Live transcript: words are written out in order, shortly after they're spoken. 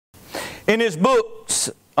In his books,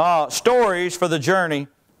 Stories for the Journey,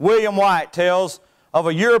 William White tells of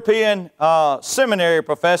a European seminary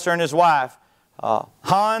professor and his wife,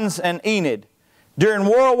 Hans and Enid. During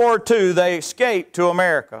World War II, they escaped to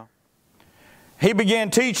America. He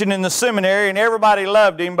began teaching in the seminary and everybody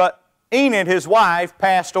loved him, but Enid, his wife,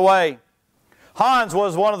 passed away. Hans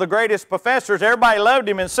was one of the greatest professors. Everybody loved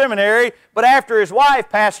him in seminary, but after his wife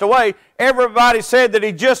passed away, everybody said that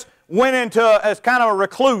he just went into as kind of a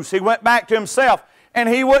recluse. He went back to himself, and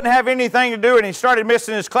he wouldn't have anything to do, and he started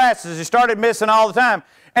missing his classes. He started missing all the time.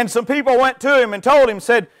 And some people went to him and told him,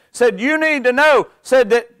 said, you need to know, said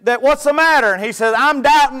that what's the matter? And he said, I'm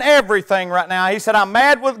doubting everything right now. He said, I'm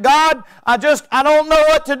mad with God. I don't know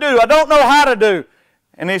what to do. I don't know how to do.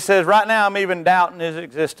 And he says, right now I'm even doubting his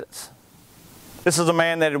existence. This is a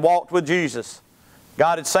man that had walked with Jesus.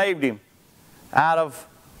 God had saved him out of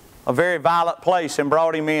a very violent place and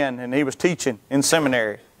brought him in, and he was teaching in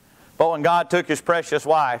seminary. But when God took his precious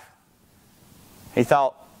wife, he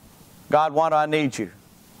thought, God, why do I need you?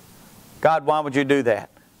 God, why would you do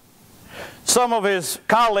that? Some of his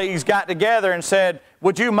colleagues got together and said,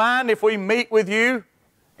 would you mind if we meet with you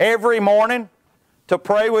every morning to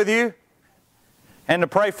pray with you and to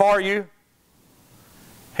pray for you?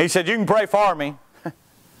 He said, you can pray for me. And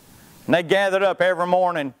they gathered up every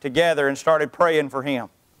morning together and started praying for him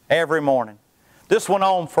every morning. This went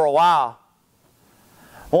on for a while.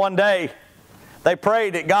 One day, they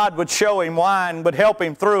prayed that God would show him why and would help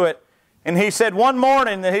him through it. And he said one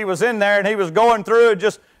morning that he was in there and he was going through it,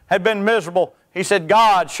 just had been miserable. He said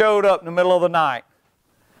God showed up in the middle of the night.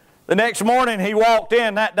 The next morning he walked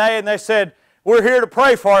in that day and they said, we're here to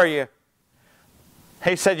pray for you.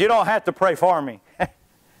 He said, you don't have to pray for me.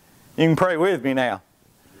 You can pray with me now.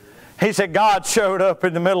 He said God showed up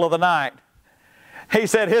in the middle of the night. He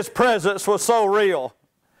said his presence was so real.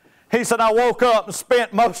 He said, I woke up and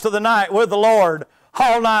spent most of the night with the Lord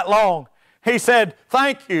all night long. He said,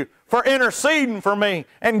 thank you for interceding for me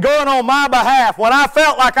and going on my behalf when I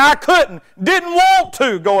felt like I didn't want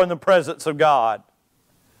to go in the presence of God.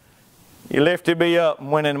 You lifted me up and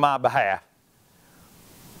went in my behalf.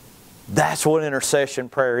 That's what intercession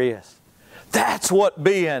prayer is. That's what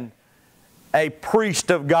being a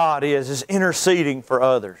priest of God is interceding for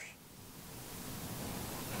others.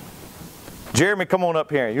 Jeremy, come on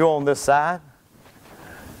up here. You're on this side.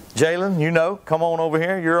 Jalen, come on over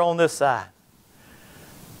here. You're on this side.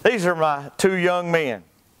 These are my two young men.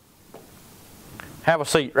 Have a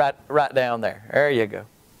seat right down there. There you go.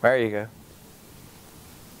 There you go.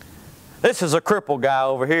 This is a crippled guy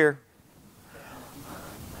over here.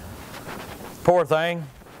 Poor thing.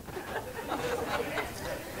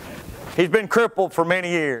 He's been crippled for many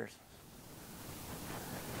years.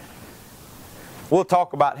 We'll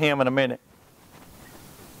talk about him in a minute.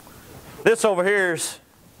 This over here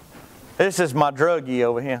this is my druggie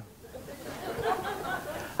over here.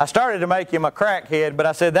 I started to make him a crackhead, but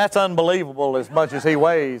I said, that's unbelievable as much as he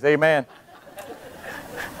weighs. Amen.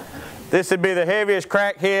 This would be the heaviest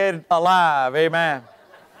crackhead alive. Amen.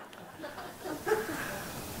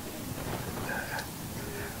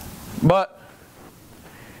 But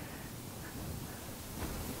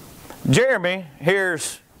Jeremy,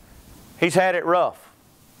 he's had it rough.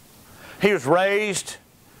 He was raised,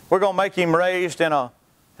 we're going to make him raised in a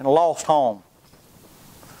lost home.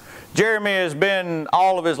 Jeremy has been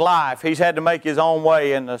all of his life, he's had to make his own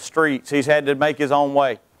way in the streets. He's had to make his own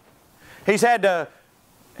way. He's had to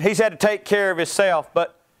take care of himself,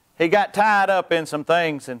 but he got tied up in some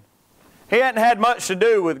things, and he hadn't had much to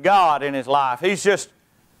do with God in his life.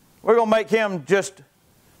 We're going to make him just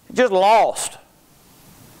lost.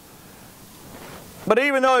 But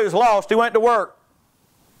even though he was lost, he went to work,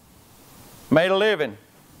 made a living,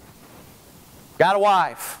 got a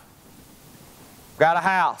wife, got a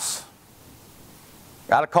house,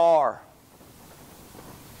 got a car.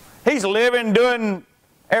 He's living, doing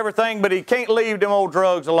everything, but he can't leave them old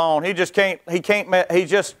drugs alone. He's just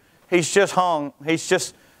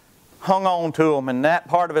hung on to them, and that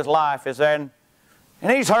part of his life is there.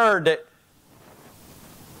 And he's heard that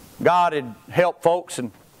God had helped folks,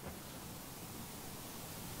 and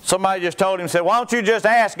somebody just told him, said, why don't you just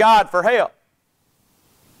ask God for help?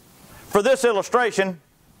 For this illustration,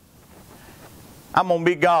 I'm going to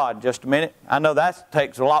be God just a minute. I know that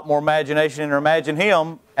takes a lot more imagination than to imagine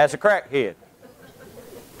him as a crackhead.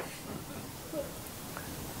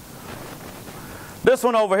 This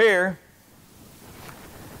one over here,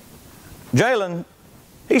 Jalen,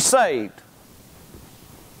 he's saved.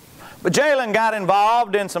 But Jalen got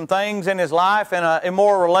involved in some things in his life, in an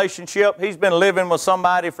immoral relationship. He's been living with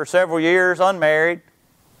somebody for several years, unmarried.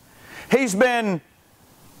 He's been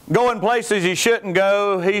going places he shouldn't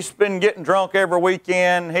go. He's been getting drunk every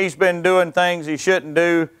weekend. He's been doing things he shouldn't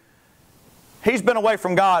do. He's been away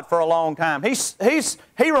from God for a long time.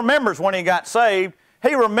 He remembers when he got saved.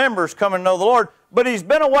 He remembers coming to know the Lord. But he's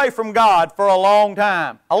been away from God for a long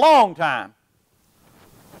time. A long time.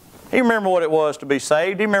 He remembered what it was to be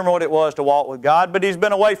saved. He remembered what it was to walk with God. But he's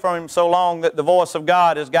been away from Him so long that the voice of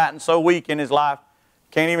God has gotten so weak in his life,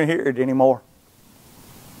 can't even hear it anymore.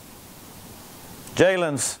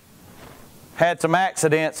 Jalen's had some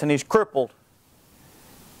accidents and he's crippled.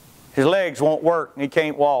 His legs won't work and he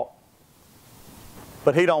can't walk.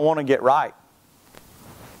 But he don't want to get right.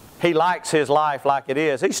 He likes his life like it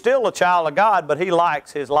is. He's still a child of God, but he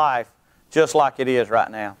likes his life just like it is right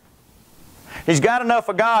now. He's got enough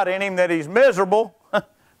of God in him that he's miserable.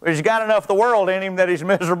 He's got enough of the world in him that he's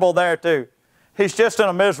miserable there too. He's just in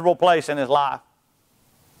a miserable place in his life.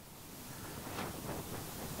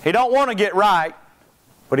 He don't want to get right,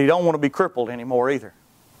 but he don't want to be crippled anymore either.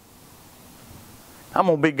 I'm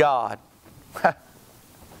going to be God.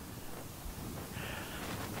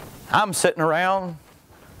 I'm sitting around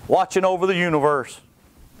watching over the universe.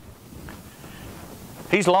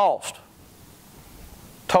 He's lost.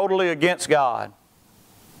 Totally against God.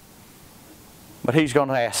 But he's going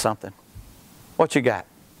to ask something. What you got?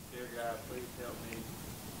 Dear God, please help me.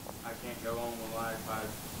 I can't go on with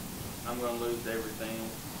life. I'm going to lose everything.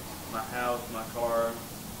 My house, my car,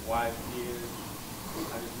 wife, kids.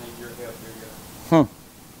 I just need your help, dear God.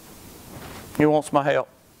 He wants my help.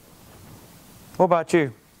 What about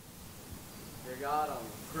you? Dear God, I'm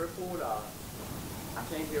crippled. I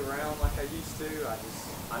can't get around like I used to.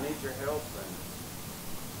 I need your help. And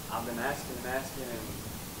I've been asking and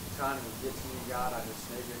trying to get to you, God. I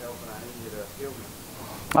just need your help and I need you to heal me.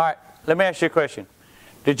 All right, let me ask you a question.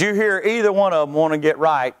 Did you hear either one of them want to get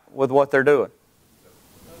right with what they're doing?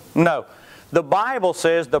 No. The Bible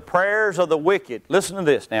says the prayers of the wicked, listen to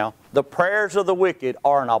this now, the prayers of the wicked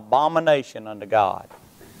are an abomination unto God.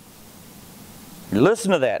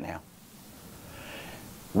 Listen to that now.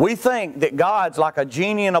 We think that God's like a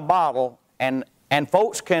genie in a bottle and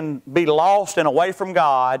folks can be lost and away from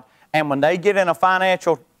God, and when they get in a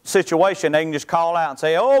financial situation, they can just call out and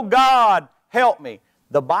say, "Oh God, help me."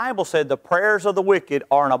 The Bible said the prayers of the wicked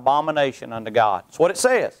are an abomination unto God. That's what it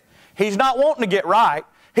says. He's not wanting to get right.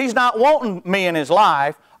 He's not wanting me in his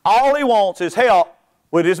life. All he wants is help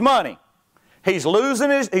with his money. He's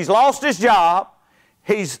lost his job.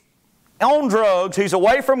 He's on drugs. He's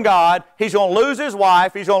away from God. He's going to lose his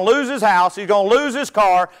wife. He's going to lose his house. He's going to lose his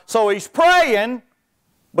car. So he's praying,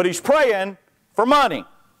 but he's praying for money.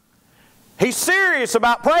 He's serious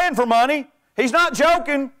about praying for money. He's not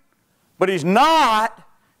joking, but he's not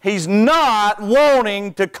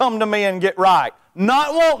wanting to come to me and get right.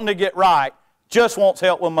 Not wanting to get right. Just wants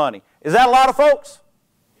help with money. Is that a lot of folks?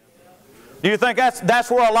 Do you think that's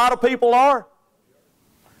where a lot of people are?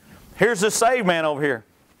 Here's this saved man over here.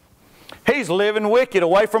 He's living wicked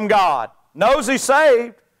away from God. Knows he's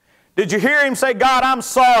saved. Did you hear him say, "God, I'm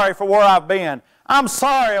sorry for where I've been. I'm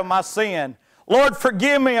sorry of my sin. Lord,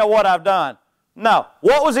 forgive me of what I've done"? No.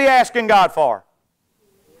 What was he asking God for?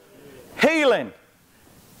 Healing.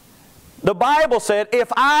 The Bible said, "If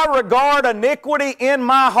I regard iniquity in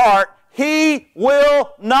my heart, He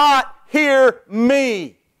will not hear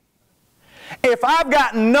me." If I've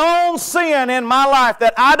got known sin in my life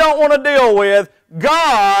that I don't want to deal with,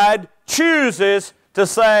 God chooses to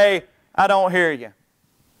say, "I don't hear you."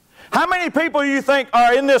 How many people you think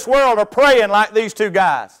are in this world are praying like these two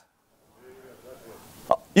guys?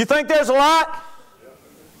 You think there's a lot?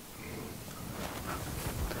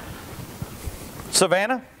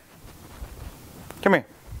 Savannah? Come here.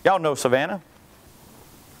 Y'all know Savannah.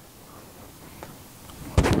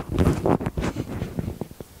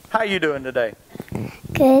 How you doing today?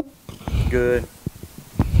 Good. Good.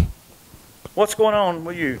 What's going on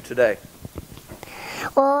with you today?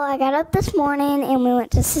 Well, I got up this morning and we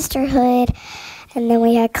went to Sisterhood, and then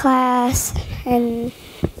we had class, and...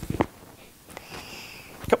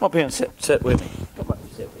 Come up here and sit with me. Come up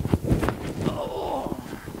and sit with me. Oh.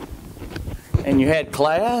 And you had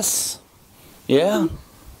class? Yeah?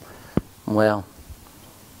 Well,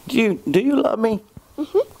 do you love me?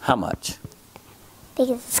 Mm-hmm. How much? Big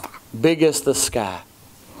as the sky. Big as the sky.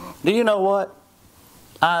 Do you know what?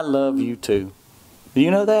 I love you too. Do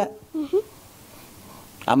you know that? Mm-hmm.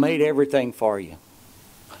 I made everything for you.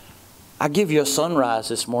 I give you a sunrise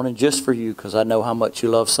this morning just for you because I know how much you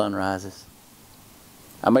love sunrises.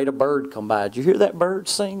 I made a bird come by. Did you hear that bird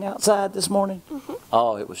sing outside this morning? Mm-hmm.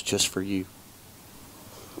 Oh, it was just for you.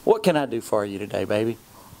 What can I do for you today, baby?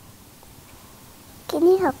 Can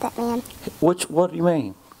you help that man? What do you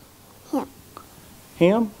mean? Him.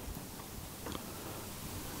 Him?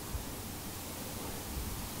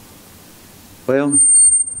 Well,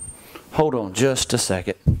 hold on just a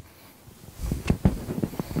second.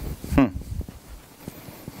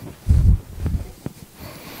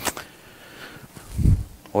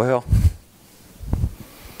 Well,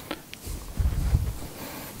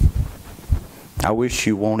 I wish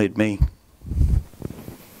you wanted me.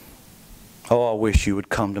 Oh, I wish you would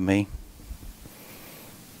come to me.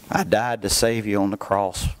 I died to save you on the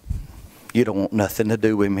cross. You don't want nothing to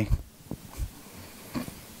do with me.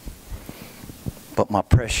 But my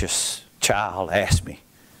precious child asked me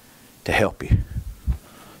to help you.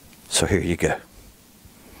 So here you go.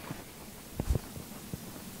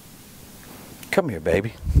 Come here,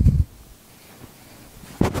 baby.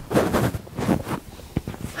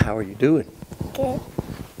 How are you doing? Good.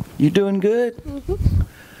 You doing good? Mm-hmm.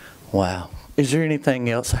 Wow. Is there anything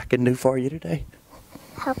else I can do for you today?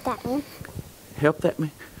 Help that man. Help that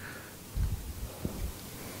man?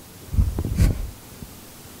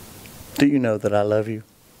 Do you know that I love you?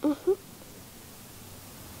 Mm-hmm.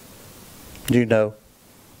 Do you know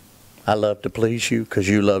I love to please you because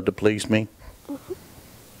you love to please me?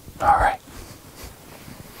 Mm-hmm. All right.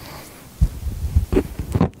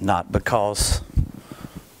 Not because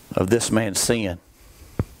of this man's sin,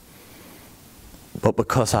 but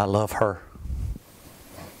because I love her.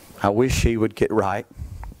 I wish he would get right.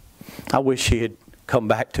 I wish he had come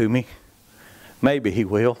back to me. Maybe he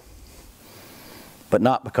will. But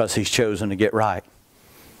not because he's chosen to get right,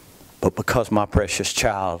 but because my precious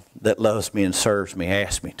child that loves me and serves me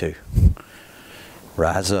asked me to.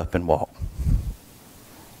 Rise up and walk.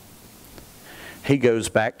 He goes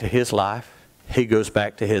back to his life. He goes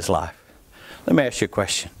back to his life. Let me ask you a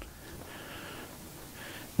question.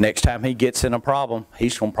 Next time he gets in a problem,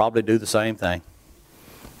 he's going to probably do the same thing.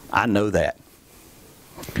 I know that.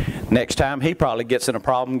 Next time he probably gets in a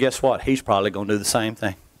problem, guess what? He's probably going to do the same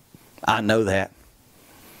thing. I know that.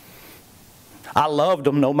 I loved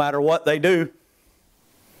them no matter what they do.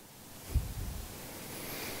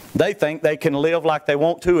 They think they can live like they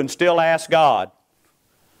want to and still ask God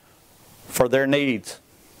for their needs.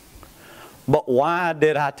 But why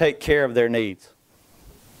did I take care of their needs?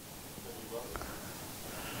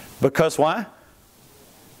 Because why?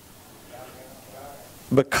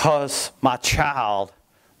 Because my child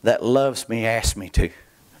that loves me asked me to.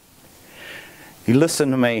 You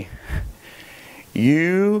listen to me.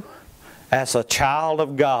 You, as a child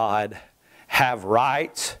of God, have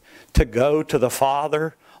rights to go to the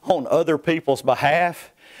Father on other people's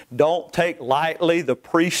behalf. Don't take lightly the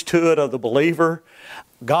priesthood of the believer.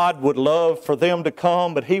 God would love for them to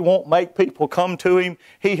come, but He won't make people come to Him.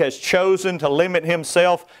 He has chosen to limit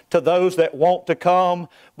Himself to those that want to come,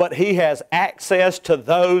 but He has access to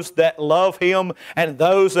those that love Him and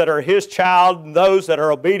those that are His child and those that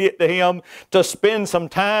are obedient to Him to spend some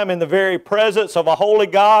time in the very presence of a holy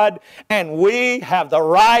God, and we have the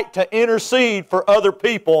right to intercede for other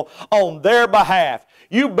people on their behalf.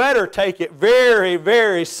 You better take it very,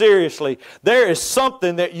 very seriously. There is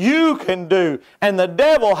something that you can do. And the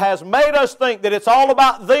devil has made us think that it's all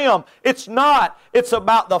about them. It's not. It's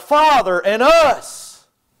about the Father and us.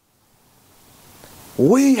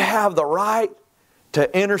 We have the right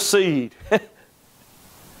to intercede.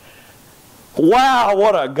 Wow,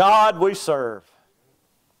 what a God we serve.